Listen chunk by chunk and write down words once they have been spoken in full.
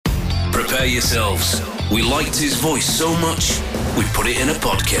prepare yourselves. We liked his voice so much, we put it in a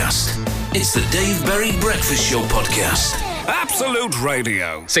podcast. It's the Dave Berry Breakfast Show podcast. Absolute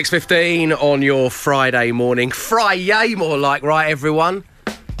Radio. 6:15 on your Friday morning. Friday, more like, right, everyone?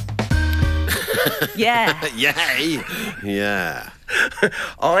 Yeah. Yay. Yeah.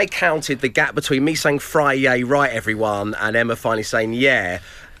 I counted the gap between me saying Friday, right, everyone, and Emma finally saying yeah,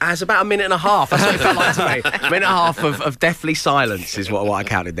 as about a minute and a half. That's what it felt like to me. A minute and a half of deathly silence is what I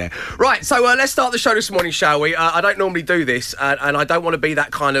counted there. Right, so let's start the show this morning, shall we? I don't normally do this, and I don't want to be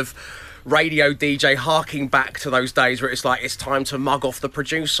that kind of radio DJ harking back to those days where it's like it's time to mug off the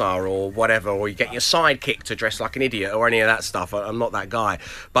producer or whatever, or you get your sidekick to dress like an idiot or any of that stuff. I'm not that guy,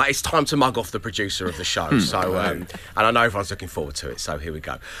 but it's time to mug off the producer of the show. So and I know everyone's looking forward to it, so here we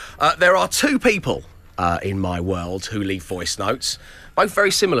go. There are two people in my world who leave voice notes, both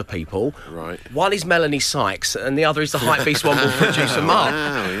very similar people. Right. One is Melanie Sykes and the other is the Hypebeast Womble producer Mark.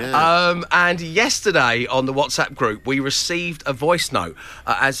 Wow, yeah. And yesterday on the WhatsApp group we received a voice note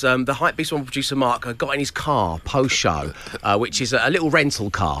as the Hypebeast Womble producer Mark got in his car post-show, which is a little rental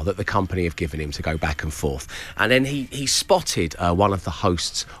car that the company have given him to go back and forth. And then he spotted one of the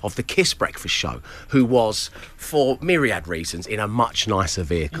hosts of the Kiss Breakfast Show, who was, for myriad reasons, in a much nicer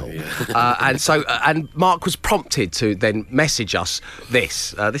vehicle. And Mark was prompted to then message us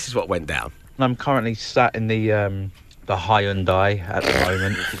this. This is what went down. I'm currently sat in the Hyundai at the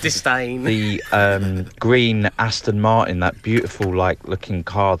moment. Disdain. The green Aston Martin, that beautiful looking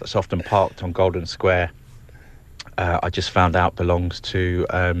car that's often parked on Golden Square. I just found out belongs to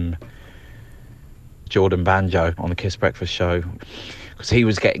Jordan Banjo on the Kiss Breakfast Show, because he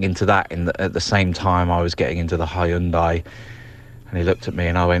was getting into that at the same time I was getting into the Hyundai, and he looked at me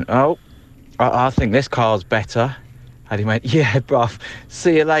and I went, "Oh, I think this car's better." And he went, "Yeah, bruv,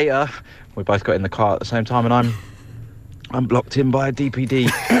 see you later." We both got in the car at the same time, and I'm blocked in by a DPD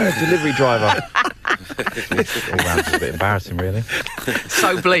delivery driver. All round, it's a bit embarrassing, really.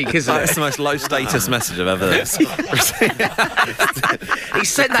 So bleak, isn't it? It's the most low status message I've ever received. He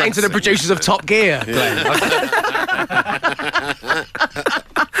sent that into the producers of Top Gear, Glenn.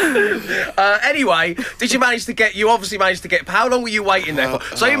 Anyway, you obviously managed to get, how long were you waiting there for?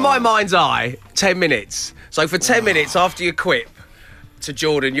 So in my mind's eye, 10 minutes. So for 10 minutes after you quit to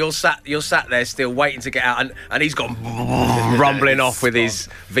Jordan, you're sat there still waiting to get out, and he's gone rumbling off with his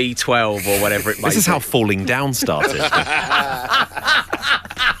V12 or whatever it may be. This is how Falling Down started.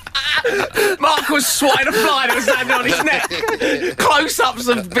 Mark was swatting a fly that was landing on his neck. Close-ups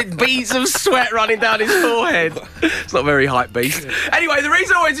of beads of sweat running down his forehead. It's not very Hypebeast. Anyway, the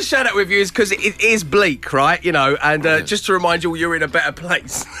reason I wanted to share that with you is because it is bleak, right? You know, and just to remind you, you're in a better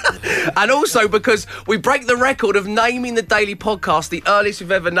place. And also because we break the record of naming the daily podcast the earliest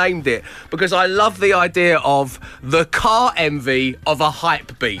we've ever named it, because I love the idea of the car envy of a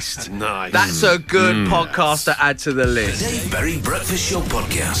Hypebeast. Nice. That's a good podcast to add to the list. Dave Berry Breakfast Show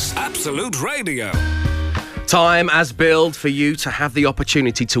podcast. Absolute Radio. Time as billed for you to have the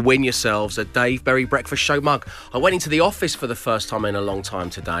opportunity to win yourselves a Dave Berry Breakfast Show mug. I went into the office for the first time in a long time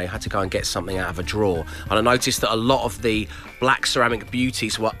today. I had to go and get something out of a drawer. And I noticed that a lot of the black ceramic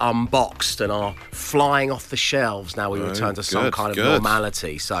beauties were unboxed and are flying off the shelves now we return to some kind of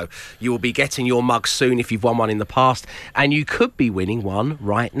normality. So you will be getting your mug soon if you've won one in the past. And you could be winning one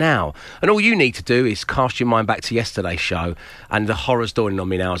right now. And all you need to do is cast your mind back to yesterday's show, and the horror's dawning on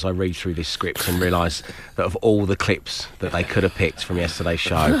me now as I read through this script and realise that of all the clips that they could have picked from yesterday's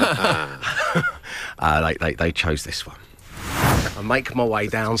show, they chose this one. I make my way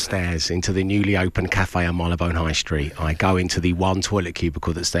downstairs into the newly opened cafe on Marylebone High Street. I go into the one toilet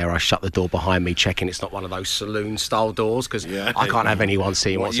cubicle that's there. I shut the door behind me, checking it's not one of those saloon-style doors, because I can't have anyone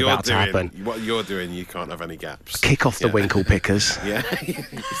seeing what's about to happen. What you're doing, you can't have any gaps. Kick off the winkle pickers. Yeah.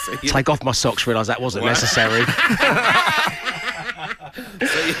 Take off my socks, realise that wasn't necessary.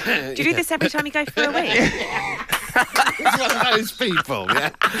 Do you do this every time you go for a wee? He's one of those people,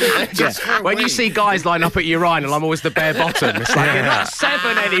 When you see guys line up at urinal, I'm always the bare bottom. It's like, you're not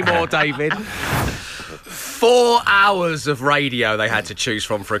 7 anymore, David. 4 hours of radio they had to choose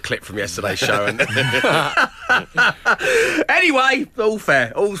from for a clip from yesterday's show. Anyway, all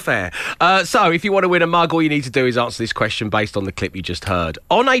fair. So if you want to win a mug, all you need to do is answer this question based on the clip you just heard.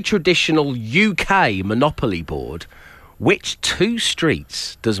 On a traditional UK Monopoly board, which 2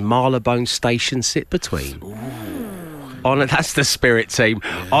 streets does Marylebone Station sit between? That's the spirit team.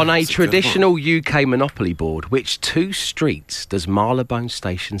 On a traditional UK Monopoly board, which 2 streets does Marylebone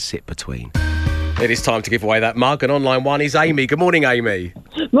Station sit between? It is time to give away that mug, and on line 1 is Amy. Good morning, Amy.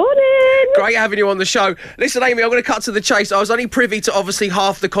 Morning. Great having you on the show. Listen, Amy, I'm going to cut to the chase. I was only privy to obviously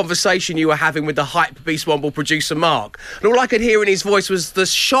half the conversation you were having with the Hypebeast Womble producer Mark. And all I could hear in his voice was the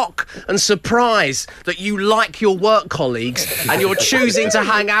shock and surprise that you like your work colleagues and you're choosing to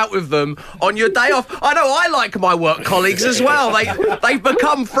hang out with them on your day off. I know I like my work colleagues as well. They've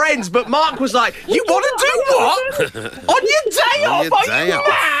become friends, but Mark was like, you want to do what? On your day off? Are you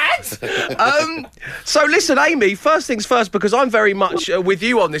mad? So listen, Amy, first things first, because I'm very much with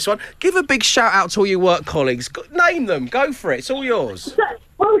you on this one. Give a big shout out to all your work colleagues. Name them. Go for it. It's all yours. So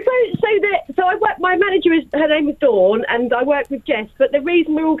I work. My manager her name is Dawn, and I work with Jess. But the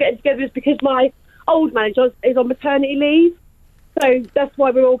reason we're all getting together is because my old manager is on maternity leave. So that's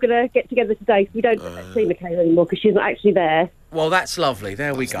why we're all going to get together today. So we don't see Michaela anymore because she's not actually there. Well, that's lovely.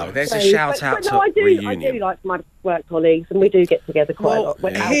 There we go. There's a shout out to I do like my work colleagues, and we do get together quite a lot.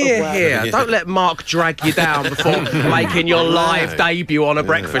 Here. Don't let Mark drag you down before making your live debut on a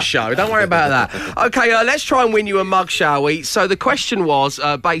breakfast show. Don't worry about that. Okay, let's try and win you a mug, shall we? So the question was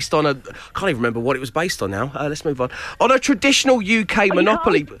based on I can't even remember what it was based on now. Let's move on. On a traditional UK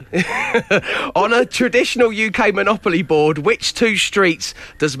Monopoly... on a traditional UK Monopoly board, which two streets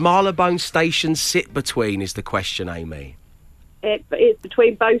does Marylebone Station sit between, is the question, Amy. It's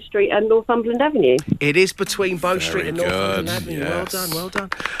between Bow Street and Northumberland Avenue. It is between Bow Street and Northumberland Avenue. Yes. Well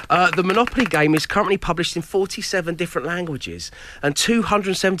done. The Monopoly game is currently published in 47 different languages, and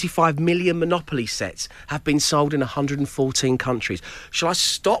 275 million Monopoly sets have been sold in 114 countries. Shall I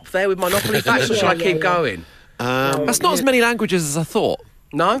stop there with Monopoly facts, or shall I keep going? That's not as many languages as I thought.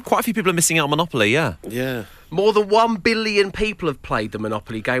 No? Quite a few people are missing out on Monopoly, yeah. Yeah. More than 1 billion people have played the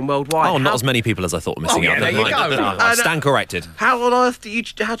Monopoly game worldwide. Oh, not as many people as I thought were missing out. There you go. I stand corrected. How on earth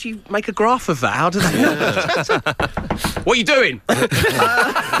how do you make a graph of that? How do they... What are you doing?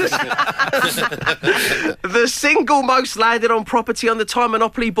 The single most landed on property on the Time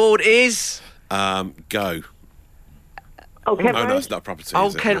Monopoly board is... Go. Old Kent Oh, Road. no, it's not property. Old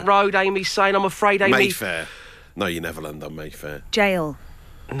is it? Kent Road, Amy's saying. I'm afraid, Amy... Mayfair. No, you never land on Mayfair. Jail.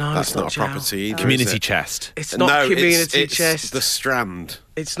 No, That's it's not a jail. property either. Community is it? chest. It's not No, Community it's Chest. the Strand.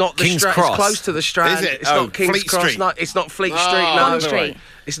 It's not the King's Strand. Cross. It's close to the Strand. Is it? It's Oh, not King's Fleet Cross. Street. No, it's not Fleet Street. Oh, No, Bond Street.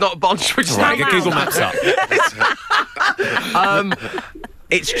 It's not Bond Street. Right. Get Google Maps up.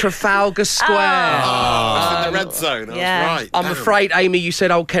 It's Trafalgar Square. It's in the red zone. I was right. I'm Damn. afraid, Amy, you said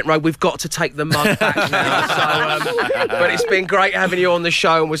Old Kent Road. We've got to take the mug back now. But it's been great having you on the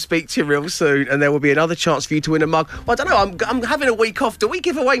show, and we'll speak to you real soon. And there will be another chance for you to win a mug. Well, I don't know. I'm having a week off. Do we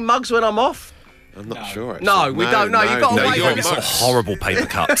give away mugs when I'm off? I'm not sure. Actually. No, we don't. No, you've got to wait you're for it. Sort of horrible paper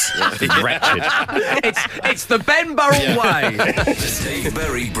cuts. Wretched. It's the Ben Burrell way. The Dave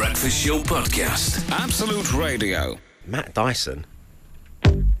Berry Breakfast Show Podcast. Absolute Radio. Matt Dyson.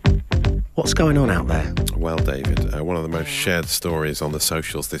 What's going on out there? Well, David, one of the most shared stories on the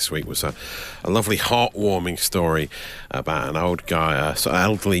socials this week was a lovely, heartwarming story about an old guy, an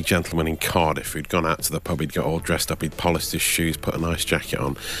elderly gentleman in Cardiff who'd gone out to the pub. He'd got all dressed up, he'd polished his shoes, put a nice jacket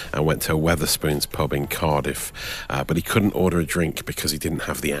on, and went to a Wetherspoons pub in Cardiff. But he couldn't order a drink because he didn't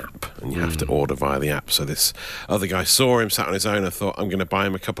have the app, and you have to order via the app. So this other guy saw him, sat on his own, and thought, I'm going to buy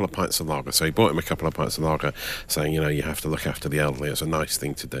him a couple of pints of lager. So he bought him a couple of pints of lager, saying, you have to look after the elderly. It's a nice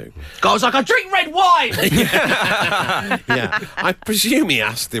thing to do. Guys, I drink red wine. Yeah, I presume he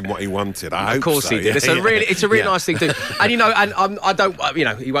asked him what he wanted. I hope Of course so. he did. It's a really nice thing to do. And I don't,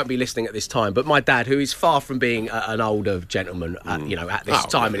 he won't be listening at this time. But my dad, who is far from being an older gentleman, at this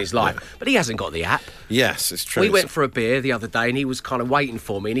time in his life, but he hasn't got the app. Yes, it's true. We went for a beer the other day, and he was kind of waiting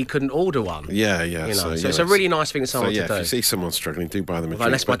for me, and he couldn't order one. Yeah. So it's a really nice thing for someone to do. If you see someone struggling, do buy them a drink.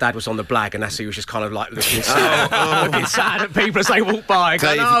 Unless my dad was on the blag, and he was just kind of like looking sad at people as they walk by.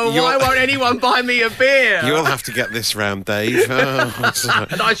 Going, Dave, why won't anyone buy me a beer? You'll have to get this round, Dave.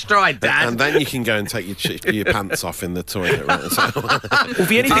 Nice try, Dad. And then you can go and take your pants off in the toilet. Right? Well,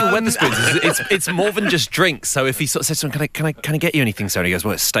 the only thing with Wetherspoons is it's more than just drinks. So if he sort of says to him, can I get you anything, sir? And he goes,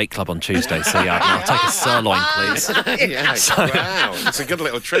 well, it's Steak Club on Tuesday, so yeah, I'll take a sirloin, please. Wow, it's a good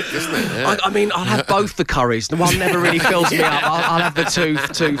little trick, isn't it? Yeah. I'll have both the curries. The one never really fills me up. I'll have the two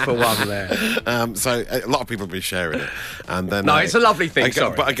for one there. So a lot of people have been sharing it, and then it's a lovely thing.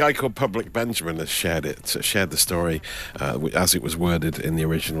 But a guy called Public Benjamin has shared the story as it was worded in the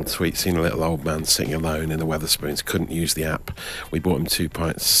original tweet. Seen a little old man sitting alone in the Wetherspoons, couldn't use the app. We bought him 2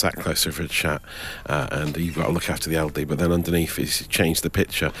 pints, sat closer for a chat, and you've got to look after the elderly. But then underneath, he's changed the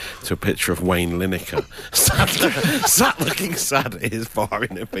picture to a picture of Wayne Lineker sat looking sad at his bar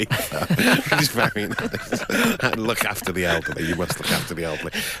in Ibiza, which is very nice. Look after the elderly. You must look after the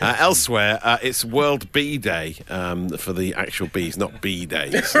elderly. Elsewhere, it's World Bee Day for the actual bees, not bee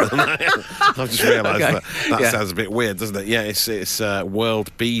days. I've just realised that sounds a bit weird, doesn't it? Yeah, it's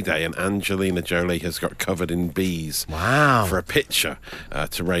World Bee Day, and Angelina Jolie has got covered in bees. Wow. For a picture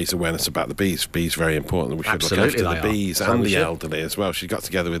to raise awareness about the bees. Bees very important. We should Absolutely look after the bees so and the elderly as well. She got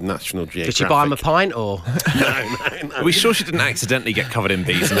together with National Geographic. Did she buy him a pint or? No. Are we sure she didn't accidentally get covered in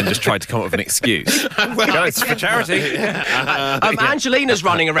bees and then just tried to come up with an excuse? Well, it's for charity. Angelina's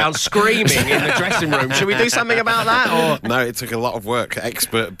running around screaming in the dressing room. Should we do something about that? Or? No, it took a lot of work.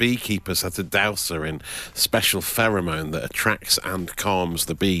 Expert beekeepers had to douse her in special pheromone that attracts and calms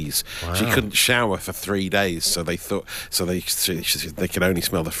the bees. Wow. She couldn't shower for 3 days, so they thought they could only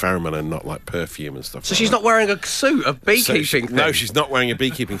smell the pheromone and not like perfume and stuff. So she's not wearing a suit of beekeeping. No, she's not wearing a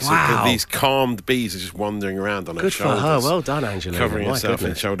beekeeping suit. Wow. These calmed bees are just wandering around on her Good shoulders. for her. Well done, Angelina. Covering herself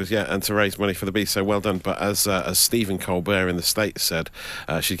in shoulders, and to raise money for the bees. So well done. But as Stephen Colbert in the States said,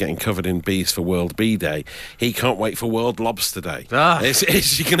 she's getting covered in bees for World Bee Day. He can't wait for World Lobster Day. Is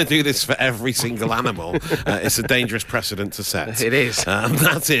she going to do this for every single animal? It's a dangerous precedent to set. It is.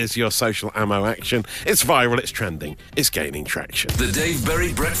 That is your social ammo action. It's viral, it's trending, it's gaining traction. The Dave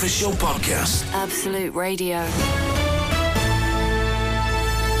Berry Breakfast Show Podcast. Absolute Radio.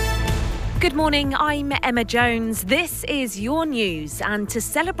 Good morning, I'm Emma Jones. This is your news, and to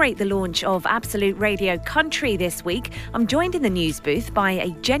celebrate the launch of Absolute Radio Country this week, I'm joined in the news booth by a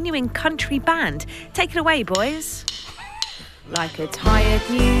genuine country band. Take it away, boys. Like a tired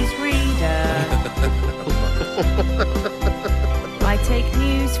newsreader, I take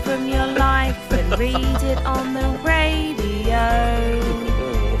news from your life and read it on the radio.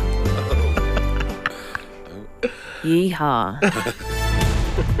 Yeehaw.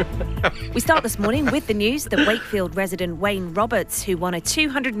 We start this morning with the news that Wakefield resident Wayne Roberts, who won a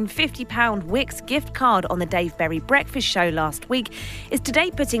 £250 Wix gift card on the Dave Berry Breakfast Show last week, is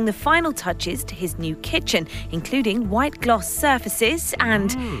today putting the final touches to his new kitchen, including white gloss surfaces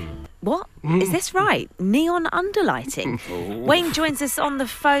and... What? Is this right? Neon underlighting. Wayne joins us on the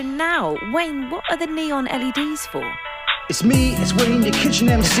phone now. Wayne, what are the neon LEDs for? It's me, it's Wayne, your kitchen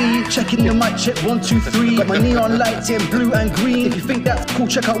MC. Checking the mic, check 1, 2, 3. Got my neon lights in blue and green. If you think that's cool,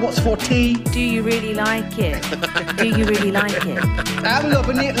 check out what's for tea. Do you really like it? Do you really like it? I'm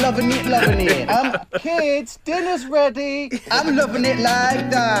loving it, loving it, loving it. Kids, dinner's ready. I'm loving it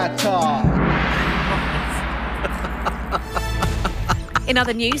like that. In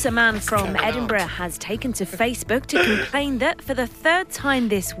other news, a man from Edinburgh has taken to Facebook to complain that for the third time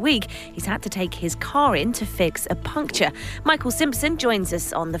this week, he's had to take his car in to fix a puncture. Michael Simpson joins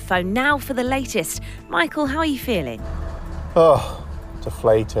us on the phone now for the latest. Michael, how are you feeling? Oh,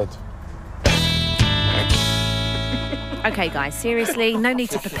 deflated. OK, guys, seriously, no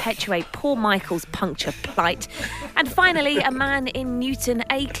need to perpetuate poor Michael's puncture plight. And finally, a man in Newton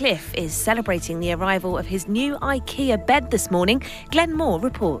Aycliffe is celebrating the arrival of his new IKEA bed this morning. Glenn Moore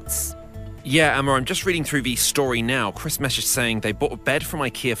reports. Yeah, Emma, I'm just reading through the story now. Chris messaged saying they bought a bed from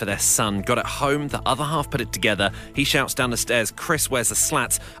IKEA for their son, got it home, the other half put it together. He shouts down the stairs, Chris, where's the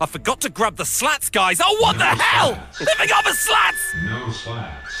slats? I forgot to grab the slats, guys! Oh, what the hell? They forgot the slats! No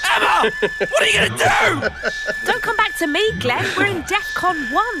slats. Emma! What are you going to do? Don't come back to me, Glenn. We're in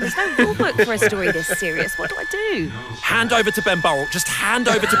DEFCON 1. There's no rule book for a story this serious. What do I do? Hand over to Ben Burrell. Just hand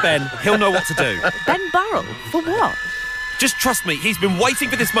over to Ben. He'll know what to do. Ben Burrell? For what? Just trust me, he's been waiting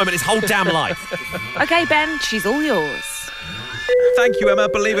for this moment his whole damn life. OK, Ben, she's all yours. Thank you, Emma.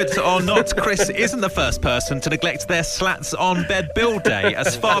 Believe it or not, Chris isn't the first person to neglect their slats on bed build day.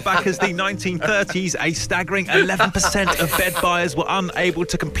 As far back as the 1930s, a staggering 11% of bed buyers were unable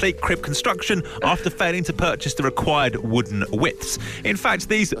to complete crib construction after failing to purchase the required wooden widths. In fact,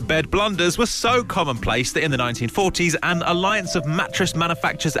 these bed blunders were so commonplace that in the 1940s, an alliance of mattress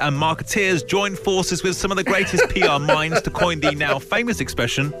manufacturers and marketeers joined forces with some of the greatest PR minds to coin the now famous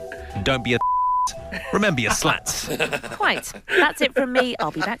expression, "Don't be a remember your slats." Quite. That's it from me.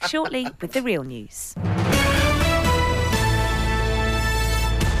 I'll be back shortly with the real news.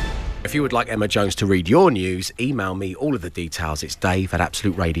 If you would like Emma Jones to read your news, email me all of the details. It's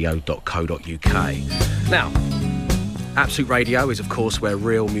dave@absoluteradio.co.uk. Now, Absolute Radio is, of course, where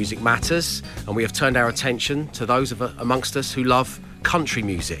real music matters, and we have turned our attention to those amongst us who love country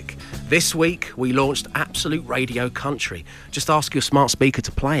music. This week, we launched Absolute Radio Country. Just ask your smart speaker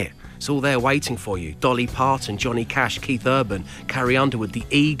to play it. It's all there waiting for you. Dolly Parton, Johnny Cash, Keith Urban, Carrie Underwood, the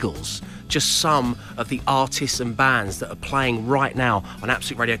Eagles. Just some of the artists and bands that are playing right now on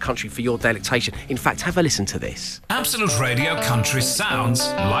Absolute Radio Country for your delectation. In fact, have a listen to this. Absolute Radio Country sounds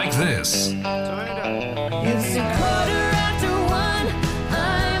like this. It's a quarter after 1.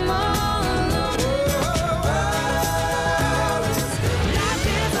 I'm all alone. Life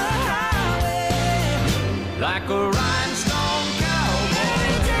is a highway, like a rhinestone cowboy.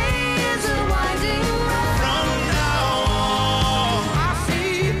 Every day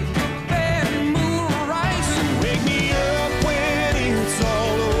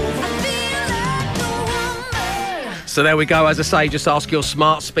So there we go. As I say, just ask your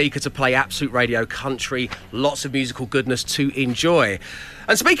smart speaker to play Absolute Radio Country. Lots of musical goodness to enjoy.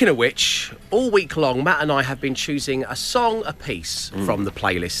 And speaking of which, all week long, Matt and I have been choosing a song apiece from the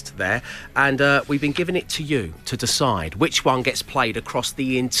playlist there. And we've been giving it to you to decide which one gets played across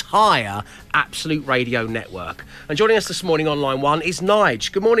the entire Absolute Radio network. And joining us this morning on line 1 is Nige.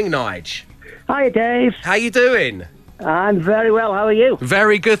 Good morning, Nige. Hi, Dave. How you doing? I'm very well. How are you?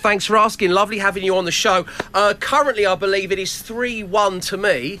 Very good. Thanks for asking. Lovely having you on the show. Currently, I believe it is 3-1 to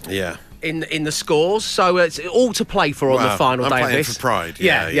me. Yeah. In the scores, so it's all to play for on the final day of playing this. for pride.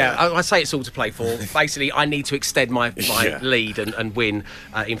 Yeah. I say it's all to play for. Basically, I need to extend my lead and win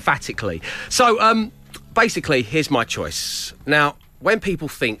emphatically. So, basically, here's my choice. Now, when people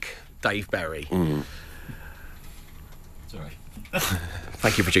think Dave Berry... Sorry.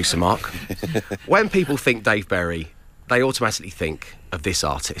 Thank you, producer Mark. When people think Dave Berry, they automatically think of this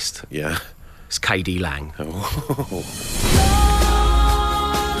artist. Yeah. It's KD Lang. Oh.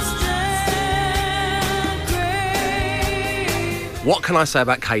 What can I say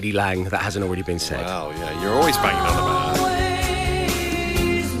about KD Lang that hasn't already been said? Well, yeah, you're always banging on about her.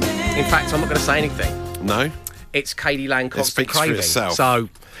 In fact, I'm not going to say anything. No? It's KD Lang, Constant speaks for Craving. itself. So,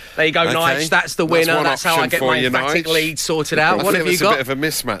 there you go, Okay. Nige. That's the winner. That's how I get my emphatic lead sorted out. What have you It's got? a bit of a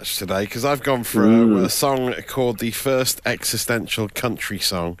mismatch today because I've gone for a song called The First Existential Country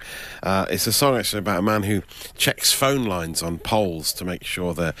Song. It's a song actually about a man who checks phone lines on poles to make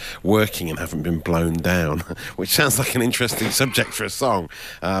sure they're working and haven't been blown down, which sounds like an interesting subject for a song,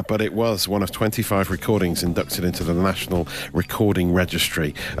 but it was one of 25 recordings inducted into the National Recording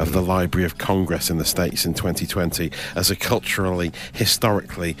Registry of the Library of Congress in the States in 2020 as a culturally,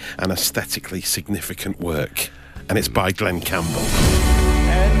 historically and aesthetically significant work. And it's by Glenn Campbell.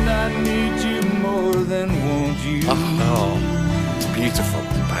 And I need you more than want you. Oh, it's beautiful.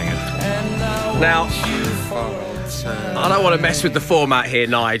 Banger. Now, I don't want to mess with the format here,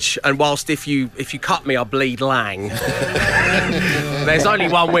 Nige. And whilst if you cut me, I'll bleed Lang. There's only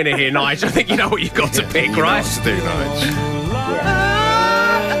one winner here, Nige. I think you know what you've got to pick, You right? know what to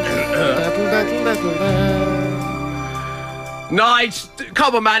do, Nige,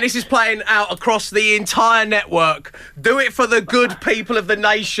 come on, man. This is playing out across the entire network. Do it for the good people of the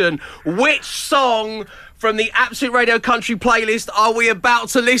nation. Which song from the Absolute Radio Country playlist are we about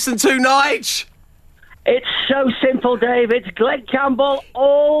to listen to, Nige? It's so simple, Dave. It's Glenn Campbell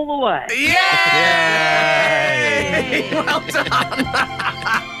all the way. Yay! Well done.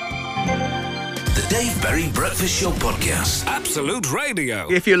 The Dave Berry Breakfast Show Podcast. Absolute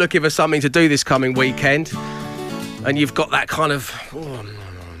Radio. If you're looking for something to do this coming weekend, and you've got that kind of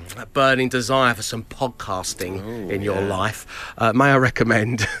that burning desire for some podcasting in your life, may I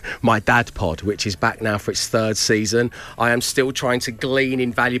recommend my Dad Pod, which is back now for its 3rd season. I am still trying to glean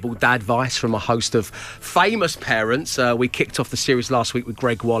invaluable dad advice from a host of famous parents. We kicked off the series last week with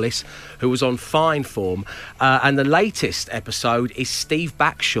Greg Wallace, who was on fine form. And the latest episode is Steve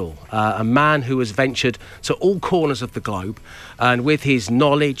Backshall, a man who has ventured to all corners of the globe. And with his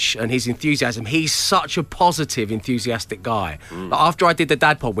knowledge and his enthusiasm, he's such a positive, enthusiastic guy. But after I did the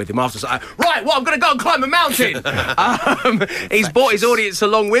Dad Pod with him, I was just like, right, well, I'm going to go and climb a mountain. He's brought his audience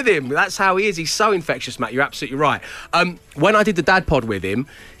along with him. That's how he is. He's so infectious, Matt. You're absolutely right. When I did the Dad Pod with him,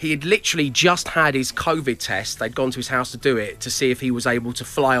 he had literally just had his COVID test. They'd gone to his house to do it to see if he was able to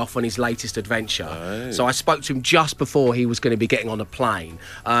fly off on his latest adventure. Oh. So I spoke to him just before he was going to be getting on a plane.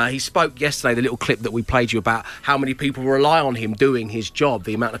 He spoke yesterday, the little clip that we played you, about how many people rely on him doing his job,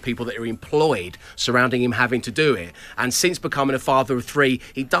 the amount of people that are employed surrounding him having to do it. And since becoming a father of 3,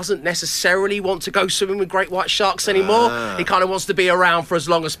 he doesn't necessarily want to go swimming with great white sharks anymore. He kind of wants to be around for as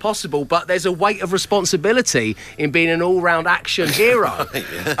long as possible, but there's a weight of responsibility in being an all-round action hero.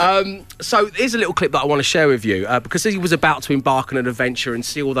 So here's a little clip that I want to share with you, because he was about to embark on an adventure and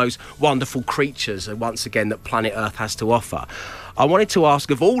see all those wonderful creatures, once again, that planet Earth has to offer. I wanted to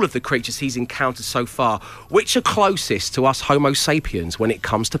ask, of all of the creatures he's encountered so far, which are closest to us Homo sapiens when it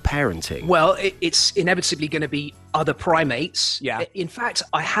comes to parenting? Well, it's inevitably going to be other primates. Yeah. In fact,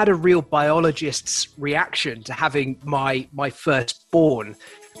 I had a real biologist's reaction to having my firstborn,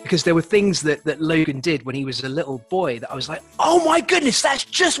 because there were things that Logan did when he was a little boy that I was like, oh my goodness, that's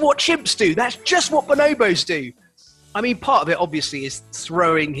just what chimps do. That's just what bonobos do. I mean, part of it obviously is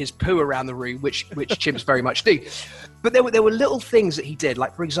throwing his poo around the room, which chimps very much do. But there were little things that he did,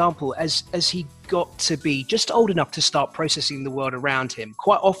 like, for example, as he got to be just old enough to start processing the world around him,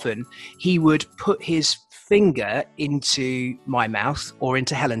 quite often he would put his finger into my mouth or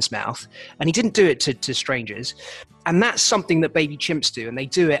into Helen's mouth, and he didn't do it to strangers. And that's something that baby chimps do, and they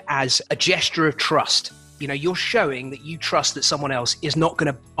do it as a gesture of trust. You know, you're showing that you trust that someone else is not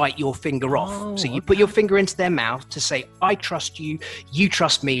going to bite your finger off. So you put your finger into their mouth to say, I trust you, you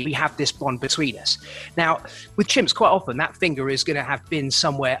trust me, we have this bond between us. Now, with chimps, quite often that finger is going to have been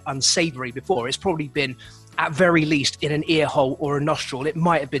somewhere unsavory before. It's probably been, at very least, in an ear hole or a nostril. It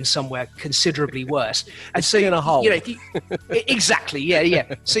might have been somewhere considerably worse. And so, in a hole. You know, exactly,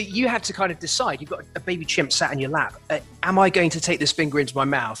 yeah. So you have to kind of decide. You've got a baby chimp sat in your lap. Am I going to take this finger into my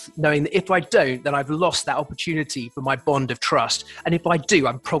mouth, knowing that if I don't, then I've lost that opportunity for my bond of trust? And if I do,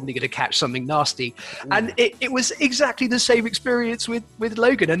 I'm probably going to catch something nasty. And it was exactly the same experience with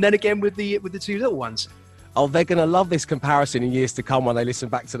Logan, and then again with the two little ones. Oh, they're going to love this comparison in years to come when they listen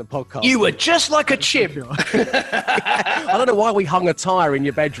back to the podcast. You were just like a chimp. I don't know why we hung a tyre in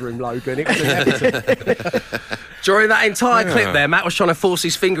your bedroom, Logan. It was inevitable. During that entire clip there, Matt was trying to force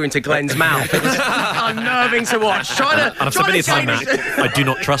his finger into Glenn's mouth. It was unnerving to watch. And I've said many times, Matt, I do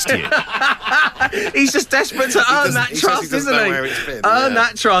not trust you. He's just desperate to earn that trust, isn't he? Earn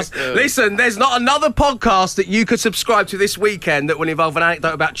that trust. Listen, there's not another podcast that you could subscribe to this weekend that will involve an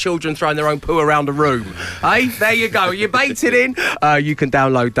anecdote about children throwing their own poo around a room. Hey, there you go. You baited in. You can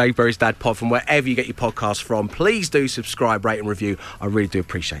download Dave Berry's Dad Pod from wherever you get your podcasts from. Please do subscribe, rate and review. I really do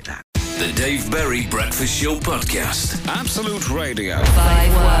appreciate that. The Dave Berry Breakfast Show Podcast. Absolute Radio.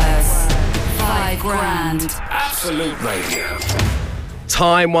 5 words, 5 grand. Absolute Radio.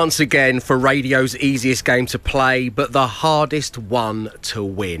 Time once again for radio's easiest game to play, but the hardest one to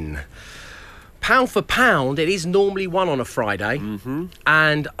win. Pound for pound, it is normally won on a Friday,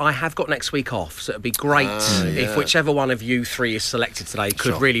 and I have got next week off, so it'd be great if whichever one of you three is selected today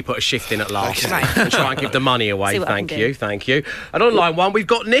could really put a shift in at last and try and give the money away. Thank you. And on line one, we've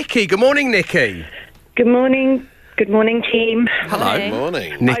got Nikki. Good morning, Nikki. Good morning. Good morning, team. Hello. Good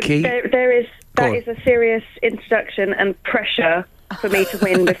morning. Nikki. That is a serious introduction and pressure for me to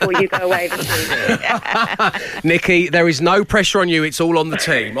win before you go away this week. Nikki, there is no pressure on you. It's all on the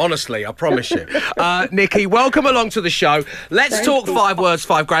team. Honestly, I promise you. Nikki, welcome along to the show. Let's talk 5 words,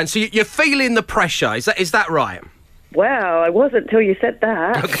 5 grand. So you're feeling the pressure. Is that right? Well, I wasn't till you said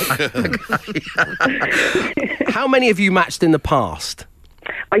that. Okay. How many have you matched in the past?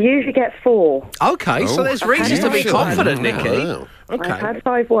 I usually get 4. Okay, so there's reasons to be confident, Nikki. Wow. Okay. I've had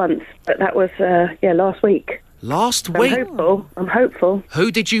 5 once, but that was last week. Last week? I'm hopeful.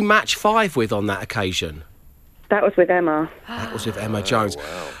 Who did you match 5 with on that occasion? That was with Emma. That was with Emma Jones.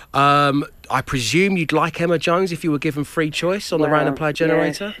 I presume you'd like Emma Jones if you were given free choice on the random play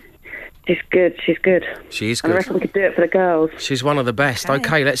generator? She's good. She is I good. reckon we could do it for the girls. She's one of the best.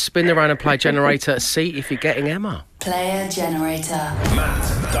 Okay, let's spin the random play generator. See if you're getting Emma. Player generator.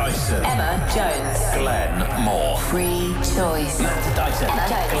 Matt Dyson. Emma Jones. Glenn Moore. Free choice. Matt Dyson. Emma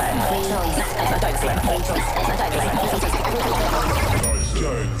Jones. Glenn Moore. Free choice. Emma Jones. Glenn Moore. Free choice. Emma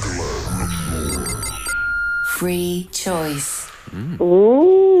Jones. Free choice.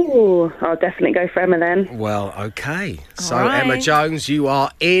 Ooh, I'll definitely go for Emma then. Well, okay. So, right. Emma Jones, you are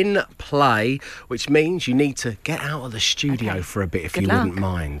in play, which means you need to get out of the studio for a bit if you wouldn't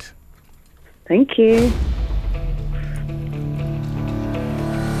mind. Thank you.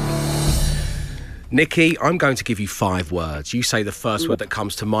 Nikki, I'm going to give you 5 words. You say the first word that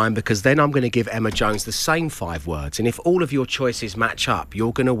comes to mind, because then I'm going to give Emma Jones the same 5 words. And if all of your choices match up,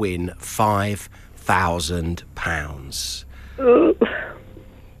 you're going to win £5,000.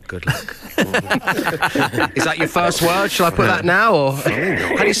 Good luck. Is that your first word? Shall I put that now? Or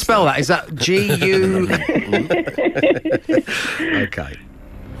how do you spell that? Is that G-U... Okay.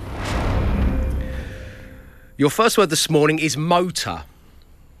 Your first word this morning is motor.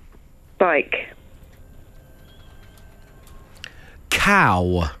 Bike.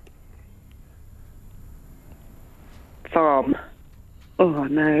 Cow. Farm. Oh,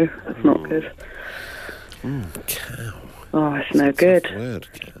 no, that's not good. Cow. Oh, it's no good. Word,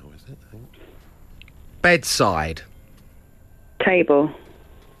 cow, is it? Bedside. Table.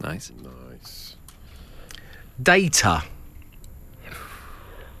 Nice. Data.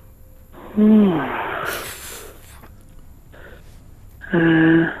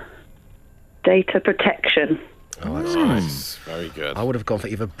 Data protection. Oh, that's nice. Very good. I would have gone for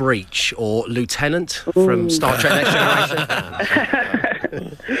either breach or lieutenant from Star Trek Next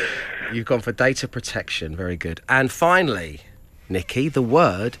Generation. You've gone for data protection. Very good. And finally, Nikki, the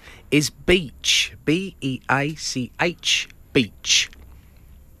word is beach. B-E-A-C-H. Beach.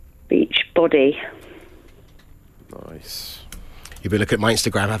 Beach body. Nice. You've been looking at my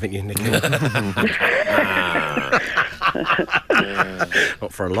Instagram, haven't you, Nikki?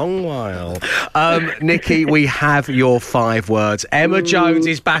 Not for a long while. Nikki, we have your 5 words. Emma Jones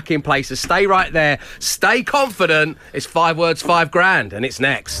is back in place, so stay right there. Stay confident. It's 5 words, 5 grand, and it's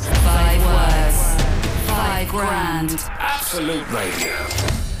next. 5 words, grand. Absolute Radio.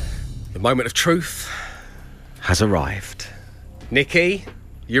 The moment of truth has arrived. Nikki,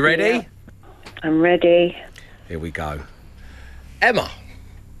 you ready? Yeah. I'm ready. Here we go. Emma.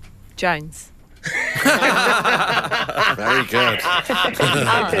 Jones. Very good. Oh, that's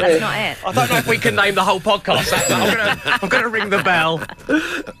not it. I don't know if we can name the whole podcast. I'm going to ring the bell.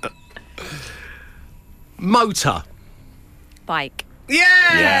 Motor. Bike.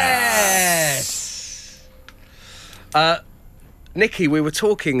 Yes! Nikki, we were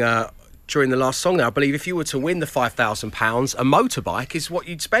talking during the last song now. I believe if you were to win the £5,000, a motorbike is what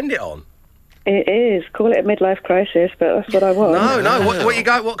you'd spend it on. It is. Call it a midlife crisis, but that's what I want.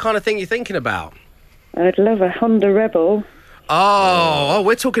 No. What kind of thing are you thinking about? I'd love a Honda Rebel. Oh,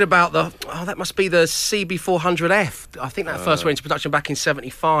 we're talking about that must be the CB400F. I think that first went into production back in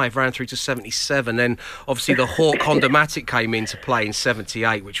 75, ran through to 77. Then obviously the Hawk Honda-matic came into play in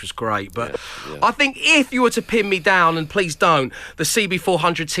 78, which was great. But I think if you were to pin me down, and please don't, the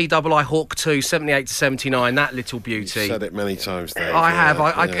CB400 TII Hawk 2, 78 to 79, that little beauty. You've said it many times, Dave. I have.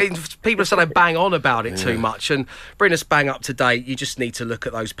 People have said I bang on about it too much. And bring us bang up to date, you just need to look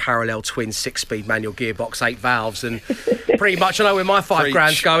at those parallel twin 6-speed manual gearbox, 8 valves, and pretty much I know where my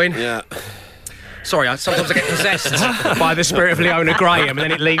 £5,000's going. Yeah. Sorry, sometimes I get possessed by the spirit of Leona Graham and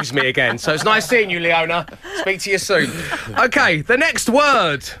then it leaves me again. So it's nice seeing you, Leona. Speak to you soon. Okay, the next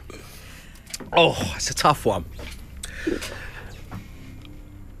word. Oh, it's a tough one.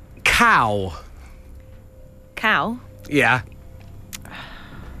 Cow. Cow. Yeah.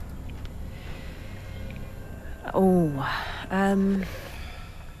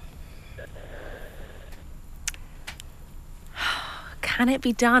 Can it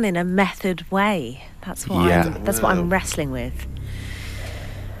be done in a method way? That's what what I'm wrestling with.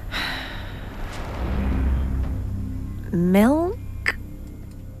 Milk?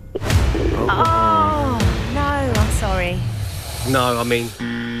 Oh, no, I'm sorry. No, I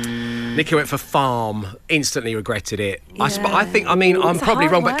mean, Nikki went for farm, instantly regretted it. Yeah. I think, I'm probably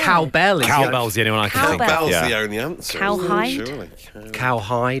wrong, but cowbell is... Cowbell's the only one I can think of. Cowbell's the only answer. Cowhide? Surely.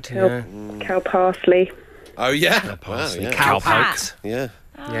 Cowhide, yeah. Cow parsley. Oh, yeah. Parsley. Wow, yeah. Cowpat. Yeah.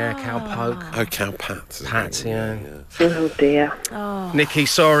 Yeah, cowpoke. Oh, cowpat. Pat, yeah. Oh, dear. Nikki,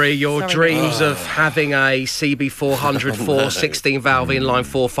 sorry, your dreams of having a CB400 16-valve inline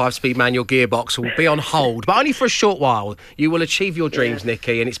 4 5-speed manual gearbox will be on hold, but only for a short while. You will achieve your dreams,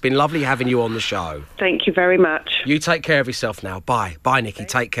 Nikki, and it's been lovely having you on the show. Thank you very much. You take care of yourself now. Bye. Bye, Nikki.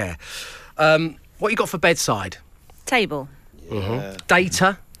 Take care. What you got for bedside? Table. Mm-hmm.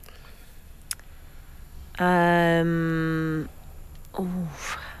 Data?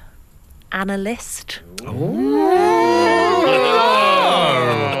 Analyst.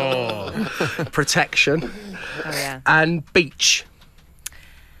 Protection. Oh, yeah. And beach.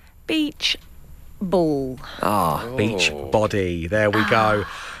 Beach ball. Beach body. There we go.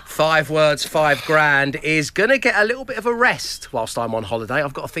 5 words, £5,000 is going to get a little bit of a rest whilst I'm on holiday.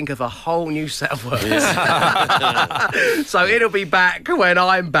 I've got to think of a whole new set of words. So it'll be back when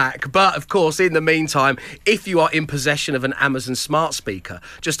I'm back. But, of course, in the meantime, if you are in possession of an Amazon smart speaker,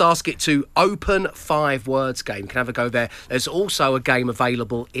 just ask it to open 5 words game. You can have a go there. There's also a game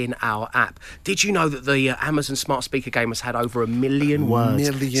available in our app. Did you know that the Amazon smart speaker game has had over 1 million words?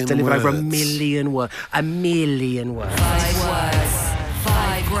 It's delivered over 1 million words. 1 million words. 5 words.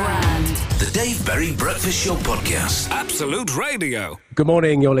 £5,000. The Dave Berry Breakfast Show Podcast. Absolute Radio. Good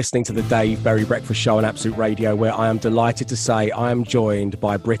morning, you're listening to the Dave Berry Breakfast Show on Absolute Radio, where I am delighted to say I am joined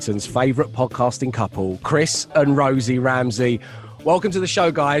by Britain's favourite podcasting couple, Chris and Rosie Ramsey. Welcome to the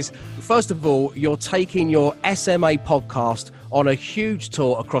show, guys. First of all, you're taking your SMA podcast on a huge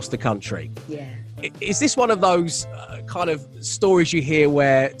tour across the country. Yeah. Is this one of those kind of stories you hear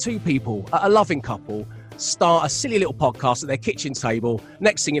where two people, a loving couple, start a silly little podcast at their kitchen table,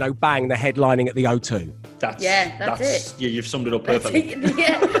 next thing you know, bang, they're headlining at the O2? That's it. Yeah, you've summed it up perfectly.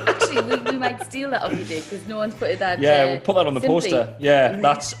 Actually, we might steal that off you, Dick, because no one's put that. Yeah, we'll put that on the simply. poster. Yeah,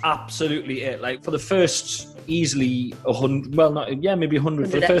 that's absolutely it. Like, for the first easily 100, well, not, yeah, maybe 100.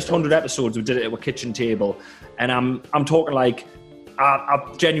 For the first 100 episodes, we did it at a kitchen table. And I'm talking like, I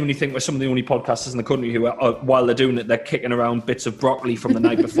genuinely think we're some of the only podcasters in the country who, while they're doing it, they're kicking around bits of broccoli from the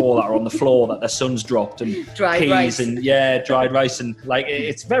night before that are on the floor that their son's dropped, and dried peas rice. And dried rice, and like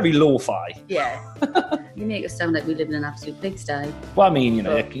it's very lo-fi. Yeah. You make us sound like we live in an absolute pigsty. Well, I mean,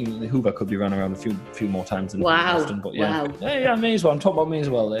 Hoover could be running around a few more times than often, but yeah. Wow. Yeah, me as well. I'm talking about me as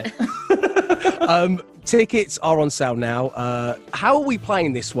well there. Tickets are on sale now. How are we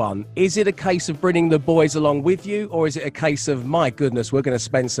playing this one? Is it a case of bringing the boys along with you, or is it a case of, my goodness, we're going to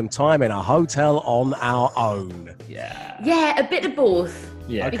spend some time in a hotel on our own? Yeah, a bit of both.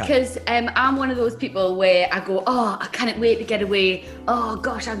 Yeah. Okay. Because I'm one of those people where I go, oh, I can't wait to get away. Oh,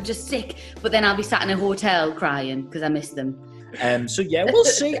 gosh, I'm just sick. But then I'll be sat in a hotel crying because I miss them. So yeah, we'll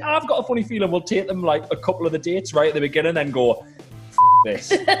see. I've got a funny feeling we'll take them like a couple of the dates right at the beginning, then go,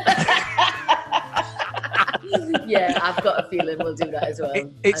 this. Yeah, I've got a feeling we'll do that as well.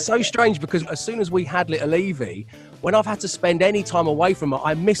 It's so strange because as soon as we had little Evie, when I've had to spend any time away from her,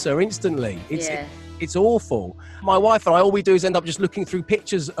 I miss her instantly. It's awful. My wife and I, all we do is end up just looking through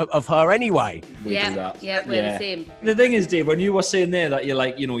pictures of her anyway. Yeah, we're the same. The thing is, Dave, when you were saying there that you're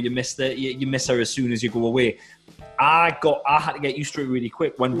like, you miss her as soon as you go away. I had to get used to it really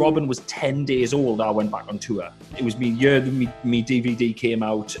quick. When Robin was 10 days old, I went back on tour. It was me year that me DVD came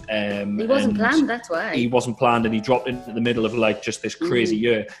out. He wasn't planned, that's why. He wasn't planned, and he dropped into the middle of like just this crazy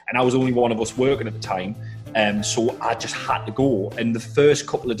year. And I was only one of us working at the time. So I just had to go. And the first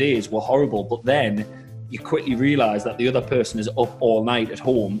couple of days were horrible. But then you quickly realise that the other person is up all night at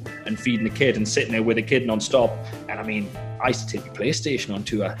home and feeding the kid and sitting there with the kid non-stop. And I mean, I used to take my PlayStation on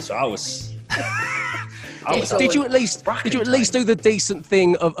tour. So I was... Did you at least do the decent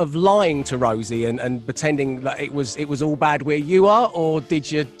thing of lying to Rosie and pretending that it was all bad where you are, or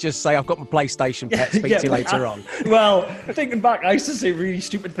did you just say I've got my PlayStation pet, speak to you later on? Well, thinking back, I used to say really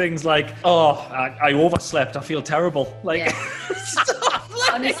stupid things like, "Oh, I overslept. I feel terrible." Like,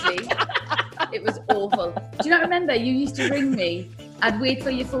 honestly, it was awful. Do you not remember? You used to ring me. I'd wait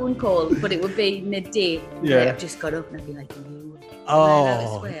for your phone call, but it would be midday. Yeah. I've just got up and I'd be like,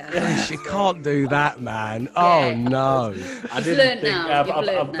 Oh, Chris, you can't do that, man. Oh, no. I've learned now.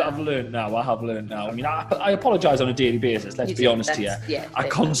 I have learned now. I mean, I apologise on a daily basis, let's be honest here. Yeah, I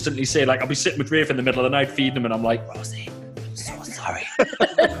constantly say, like, I'll be sitting with Rafe in the middle of the night feeding him, and I'm like, Rosie, I'm so sorry.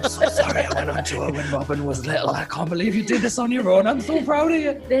 I'm so sorry I went on tour when Robin was little. I can't believe you did this on your own. I'm so proud of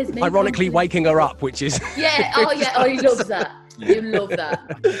you. Ironically, waking her up, which is... Yeah, oh, he loves that. You love that.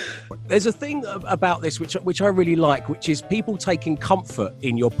 There's a thing about this which I really like, which is people taking comfort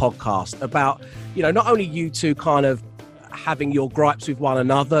in your podcast about, not only you two kind of having your gripes with one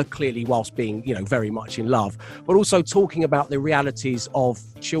another, clearly whilst being, very much in love, but also talking about the realities of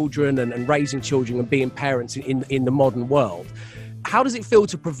children and raising children and being parents in the modern world. How does it feel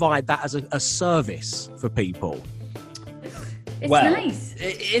to provide that as a service for people? It's nice.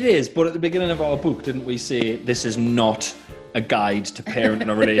 It is, but at the beginning of our book, didn't we say this is not a guide to parenting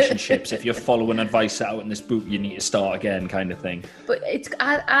or relationships? If you're following advice set out in this book, you need to start again, kind of thing. But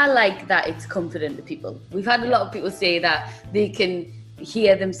I like that it's confident to people. We've had a lot of people say that they can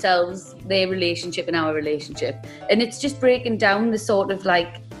hear themselves, their relationship and our relationship, and it's just breaking down the sort of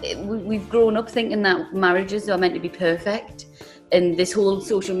like we've grown up thinking that marriages are meant to be perfect, and this whole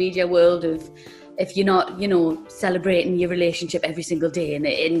social media world of if you're not, celebrating your relationship every single day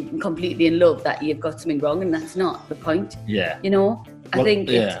and completely in love, that you've got something wrong, and that's not the point. Yeah. I think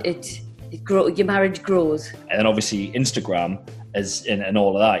your marriage grows. And then obviously Instagram and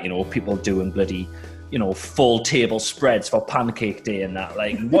all of that, people doing bloody, full table spreads for pancake day and that,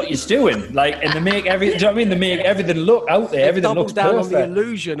 like, what you're doing, like, and they make everything, do you know what I mean? They make everything look out there, everything looks down perfect. on the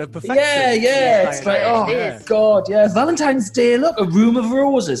illusion of perfection. Yeah. It's like, oh God, yeah. Valentine's Day, look, a room of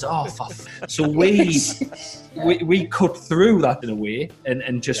roses. Oh, so we cut through that in a way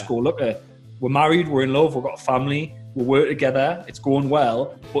and just go, look, we're married, we're in love, we've got a family, we work together, it's going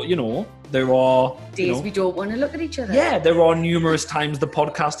well, but there are days we don't want to look at each other. Yeah, there are numerous times the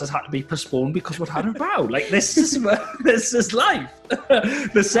podcast has had to be postponed because we've had a row. Like, this is life.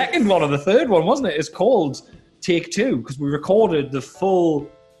 The second one or the third one, wasn't it? It's called Take Two, because we recorded the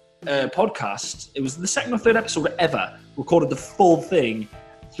full podcast. It was the second or third episode ever. Recorded the full thing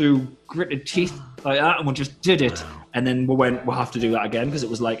through gritted teeth like that, and we just did it. And then we'll have to do that again because it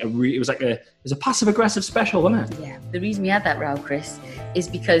was like it was a passive aggressive special, wasn't it? Yeah. The reason we had that row, Chris, is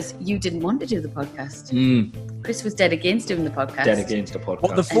because you didn't want to do the podcast. Chris was dead against doing the podcast. Dead against the podcast.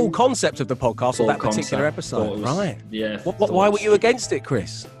 What, the full concept of the podcast or that particular episode? Right. Yeah. Why were you against it,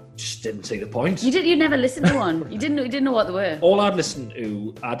 Chris? Just didn't see the point. You never listened to one. You didn't know what they were. All I'd listened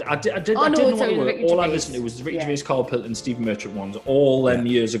to, I didn't know what they were. All I listened to was the Ricky Gervais, Carl Pilkington, and Stephen Merchant ones. All them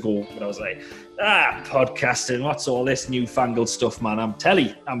years ago, when I was like, podcasting. What's all this newfangled stuff, man?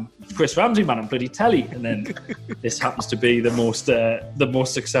 I'm Chris Ramsey, man. I'm bloody telly. And then this happens to be the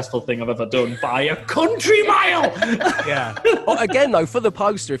most successful thing I've ever done by a country mile. Yeah. Well, again, though, for the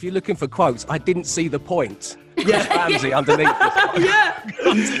poster, if you're looking for quotes, I didn't see the point. Ramsey underneath.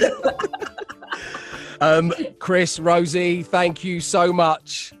 Chris, Rosie, thank you so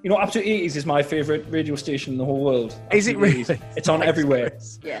much. Absolute 80s is my favourite radio station in the whole world. Is it really? It's on everywhere.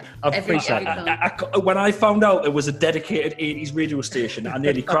 Yeah. When I found out there was a dedicated 80s radio station, I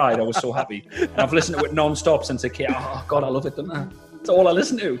nearly cried. I was so happy. And I've listened to it non-stop since a kid. Oh, God, I love it, don't I? That's all I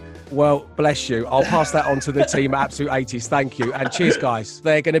listen to. Well, bless you. I'll pass that on to the team at Absolute 80s. Thank you. And cheers, guys.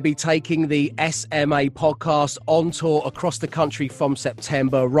 They're going to be taking the SMA podcast on tour across the country from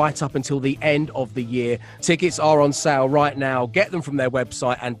September right up until the end of the year. Tickets are on sale right now. Get them from their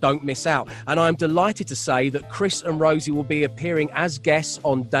website and don't miss out. And I'm delighted to say that Chris and Rosie will be appearing as guests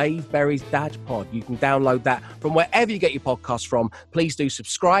on Dave Berry's Dad Pod. You can download that from wherever you get your podcasts from. Please do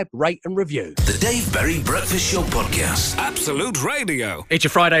subscribe, rate and review. The Dave Berry Breakfast Show Podcast. Absolute Radio. It's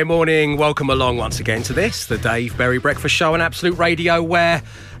your Friday morning. Welcome along once again to this, the Dave Berry Breakfast Show on Absolute Radio, where,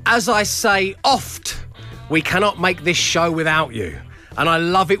 as I say oft, we cannot make this show without you. And I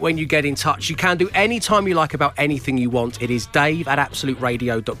love it when you get in touch. You can do any time you like about anything you want. It is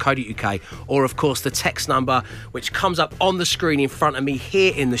dave@absoluteradio.co.uk, or of course the text number which comes up on the screen in front of me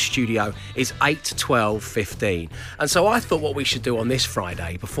here in the studio is 81215. And so I thought what we should do on this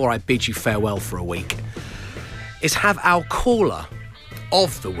Friday, before I bid you farewell for a week, is have our caller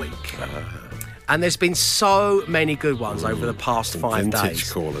of the week. And there's been so many good ones over the past 5 days.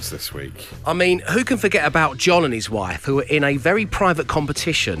 Vintage callers this week. I mean, who can forget about John and his wife, who were in a very private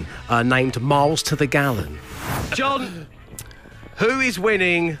competition named Miles to the Gallon? John, who is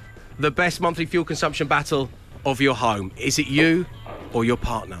winning the best monthly fuel consumption battle of your home? Is it you or your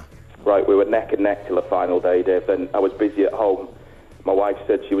partner? Right, we were neck and neck till the final day, Dave, and I was busy at home. My wife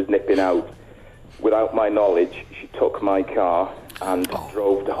said she was nipping out. Without my knowledge, she took my car and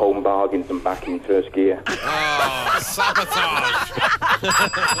drove to Home Bargains and back in first gear. Oh, sabotage!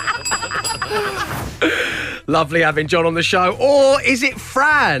 Lovely having John on the show. Or is it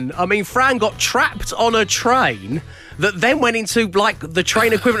Fran? I mean, Fran got trapped on a train that then went into, like, the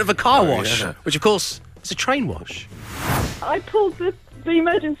train equivalent of a car wash, which, of course, is a train wash. I pulled the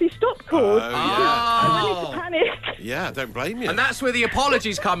emergency stop cord. I went into panic. Yeah, don't blame you. And that's where the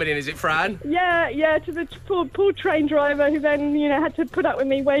apologies coming in, is it, Fran? Yeah, to the poor train driver who then, had to put up with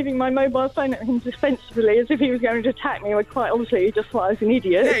me waving my mobile phone at him defensively as if he was going to attack me, when quite obviously he just thought I was an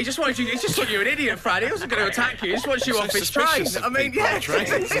idiot. Yeah, he just thought you were an idiot, Fran. He wasn't going to attack you. He just wants you off his train. I mean, yeah.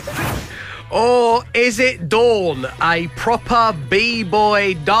 Or is it Dawn, a proper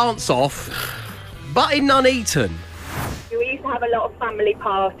B-boy dance-off, but in Nuneaton? We used to have a lot of family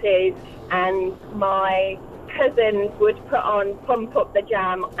parties, and my cousins would put on Pump Up the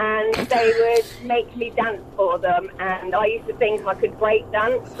Jam, and they would make me dance for them, and I used to think I could break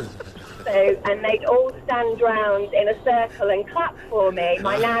dance. And they'd all stand round in a circle and clap for me.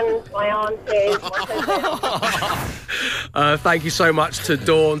 My nans, my aunties, my cousins. Thank you so much to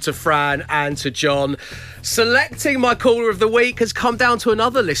Dawn, to Fran and to John. Selecting my caller of the week has come down to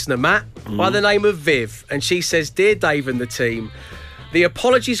another listener, Matt, by the name of Viv. And she says, "Dear Dave and the team, the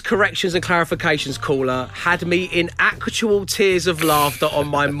apologies, corrections and clarifications caller had me in actual tears of laughter on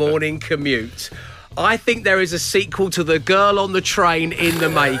my morning commute. I think there is a sequel to The Girl on the Train in the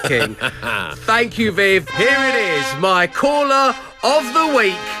making." Thank you, Viv. Here it is. My caller of the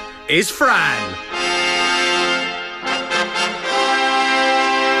week is Fran.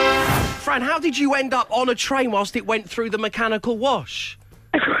 Fran, how did you end up on a train whilst it went through the mechanical wash?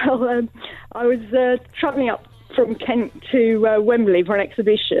 Well, I was travelling up from Kent to Wembley for an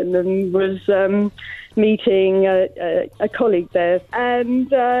exhibition and was meeting a colleague there. And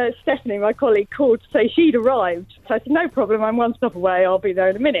Stephanie, my colleague, called to say she'd arrived. So I said, no problem, I'm one stop away, I'll be there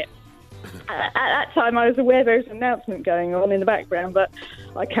in a minute. At that time, I was aware there was an announcement going on in the background, but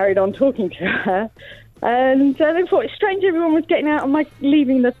I carried on talking to her. And then thought it's strange everyone was getting out and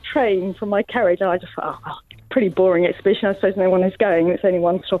leaving the train from my carriage. And I just thought, oh, pretty boring exhibition. I suppose no one is going. It's only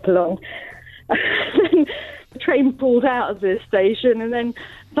one stop along. Then the train pulled out of the station and then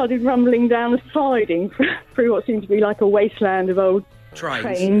started rumbling down the siding through what seemed to be like a wasteland of old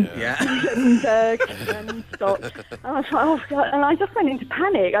trains. Yeah. And stopped. And I thought, oh God, and I just went into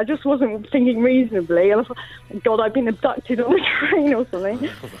panic. I just wasn't thinking reasonably. And I thought, God, I've been abducted on a train or something.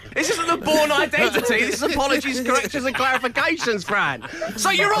 This isn't the Born Identity. This is apologies, corrections and clarifications, Fran. So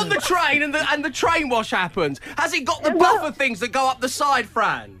you're on the train and the train wash happened. Has it got the buffer things that go up the side,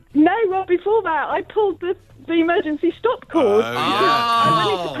 Fran? No, well, before that, I pulled the emergency stop cord. I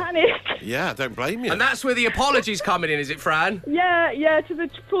went into panic. Yeah, don't blame you. And that's where the apologies coming in, is it, Fran? Yeah, to the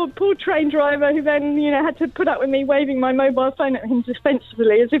poor train driver who then, had to put up with me waving my mobile phone at him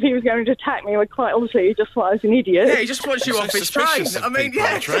defensively as if he was going to attack me, when quite obviously he just thought I was an idiot. Yeah, he just wants you off his train. I mean,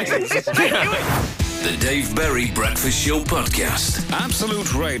 yeah. The Dave Berry Breakfast Show Podcast.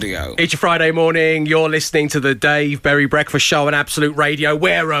 Absolute Radio. It's your Friday morning. You're listening to the Dave Berry Breakfast Show on Absolute Radio,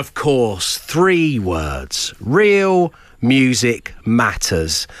 where, of course, 3 words. Real music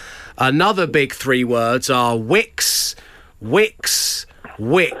matters. Another big 3 words are Wix,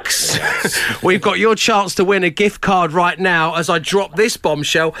 Wicks. We've got your chance to win a gift card right now as I drop this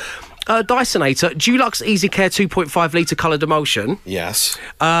bombshell. Dysonator, Dulux Easy Care 2.5 litre coloured emulsion. Yes.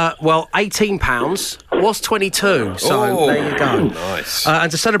 Well, £18 was 22, so there you go. Nice.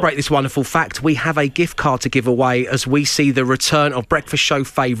 And to celebrate this wonderful fact, we have a gift card to give away as we see the return of Breakfast Show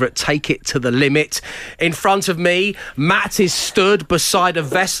favourite Take It to the Limit. In front of me, Matt is stood beside a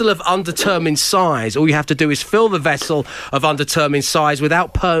vessel of undetermined size. All you have to do is fill the vessel of undetermined size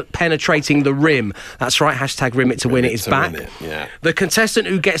without penetrating the rim. That's right, hashtag rim it to win it is back. Yeah. The contestant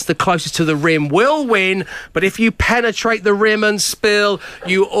who gets the closest to the rim will win, but if you penetrate the rim and spill,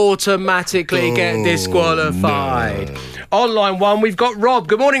 you automatically get disqualified. No. On line one, we've got Rob.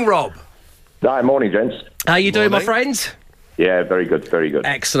 Good morning, Rob. Hi, morning, gents. How you doing, my friend? Yeah, very good, very good.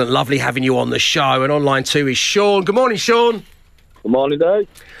 Excellent, lovely having you on the show. And on line two is Sean. Good morning, Sean. Good morning, Dave.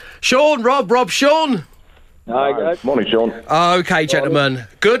 Sean, Rob, Sean. Hi, guys. Morning, Sean. Okay, gentlemen.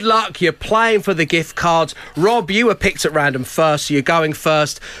 Good luck. You're playing for the gift cards. Rob, you were picked at random first, so you're going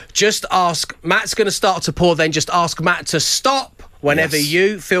first. Just ask. Matt's going to start to pour, then just ask Matt to stop whenever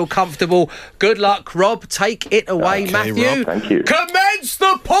you feel comfortable. Good luck, Rob. Take it away, Matthew. Rob, thank you. Commence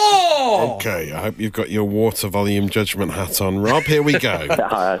the pour! Okay, I hope you've got your water volume judgment hat on, Rob. Here we go.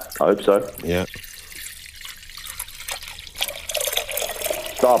 I hope so. Yeah.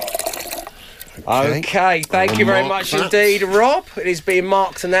 Stop. Okay, thank you very much indeed, Rob. It is being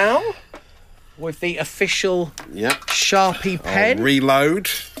marked now with the official Sharpie pen. I'll reload.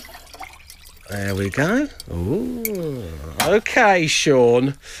 There we go. Ooh. Okay,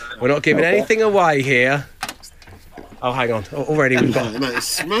 Sean. We're not giving anything away here. Oh, hang on. Already we've got...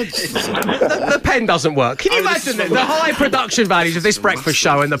 the pen doesn't work. Can you imagine the high production values of this breakfast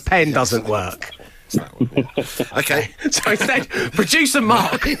show and the pen doesn't work? Okay. So instead, producer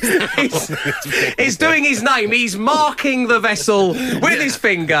Mark is doing his name. He's marking the vessel with his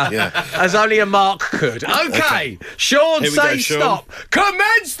finger, as only a Mark could. Okay. Sean, say stop.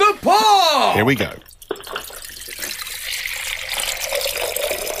 Commence the pour! Here we go.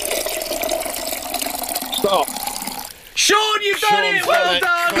 Stop. Sean, you've done it! Well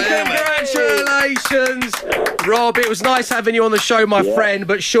done! Congratulations! Rob, it was nice having you on the show, my friend,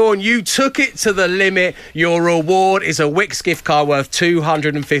 but Sean, you took it to the limit. Your reward is a Wix gift card worth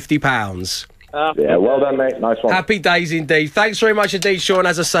 £250. Yeah, well done, mate. Nice one. Happy days indeed. Thanks very much indeed, Sean.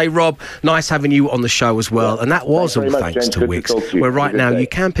 As I say, Rob, nice having you on the show as well. And that was all thanks to Wix, where right now you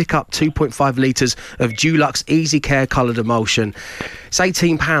can pick up 2.5 litres of Dulux Easy Care coloured emulsion. It's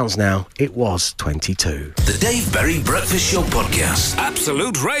 £18 now. It was 22. The Dave Berry Breakfast Show Podcast.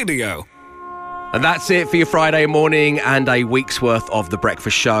 Absolute Radio. And that's it for your Friday morning and a week's worth of The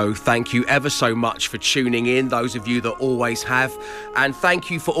Breakfast Show. Thank you ever so much for tuning in, those of you that always have. And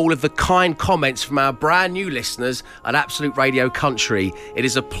thank you for all of the kind comments from our brand new listeners at Absolute Radio Country. It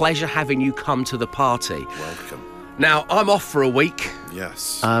is a pleasure having you come to the party. Welcome. Now, I'm off for a week.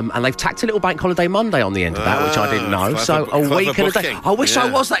 Yes. And they've tacked a little bank holiday Monday on the end of that, which I didn't know. So a week and a day. I wish I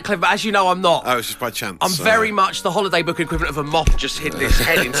was that clever, but as you know, I'm not. Oh, it's just by chance. I'm very much the holiday book equivalent of a moth just hit his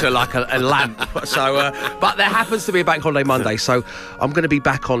head into like a lamp. So, but there happens to be a bank holiday Monday, so I'm going to be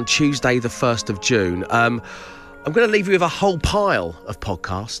back on Tuesday, the 1st of June. I'm going to leave you with a whole pile of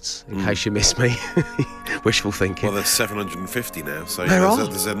podcasts in case you miss me. Wishful thinking. Well, there's 750 now, so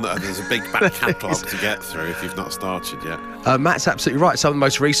there's a big back catalogue to get through if you've not started yet. Matt's absolutely right. Some of the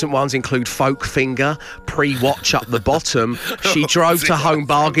most recent ones include Folk Finger, Pre-Watch Up the Bottom, She Drove to Home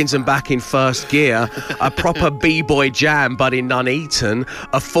Bargains and Back in First Gear, A Proper B-Boy Jam but in Nuneaton,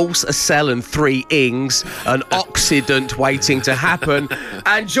 A False Acel and 3 Ings, An Occident Waiting to Happen,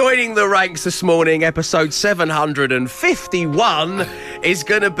 and joining the ranks this morning, episode 751 is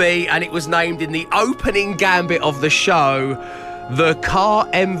going to be, and it was named in the opening gambit of the show, the car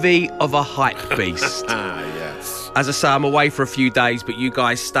envy of a Hypebeast. Yes. As I say, I'm away for a few days, but you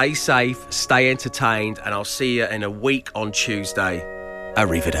guys stay safe, stay entertained, and I'll see you in a week on Tuesday.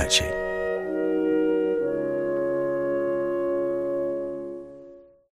 Arrivederci.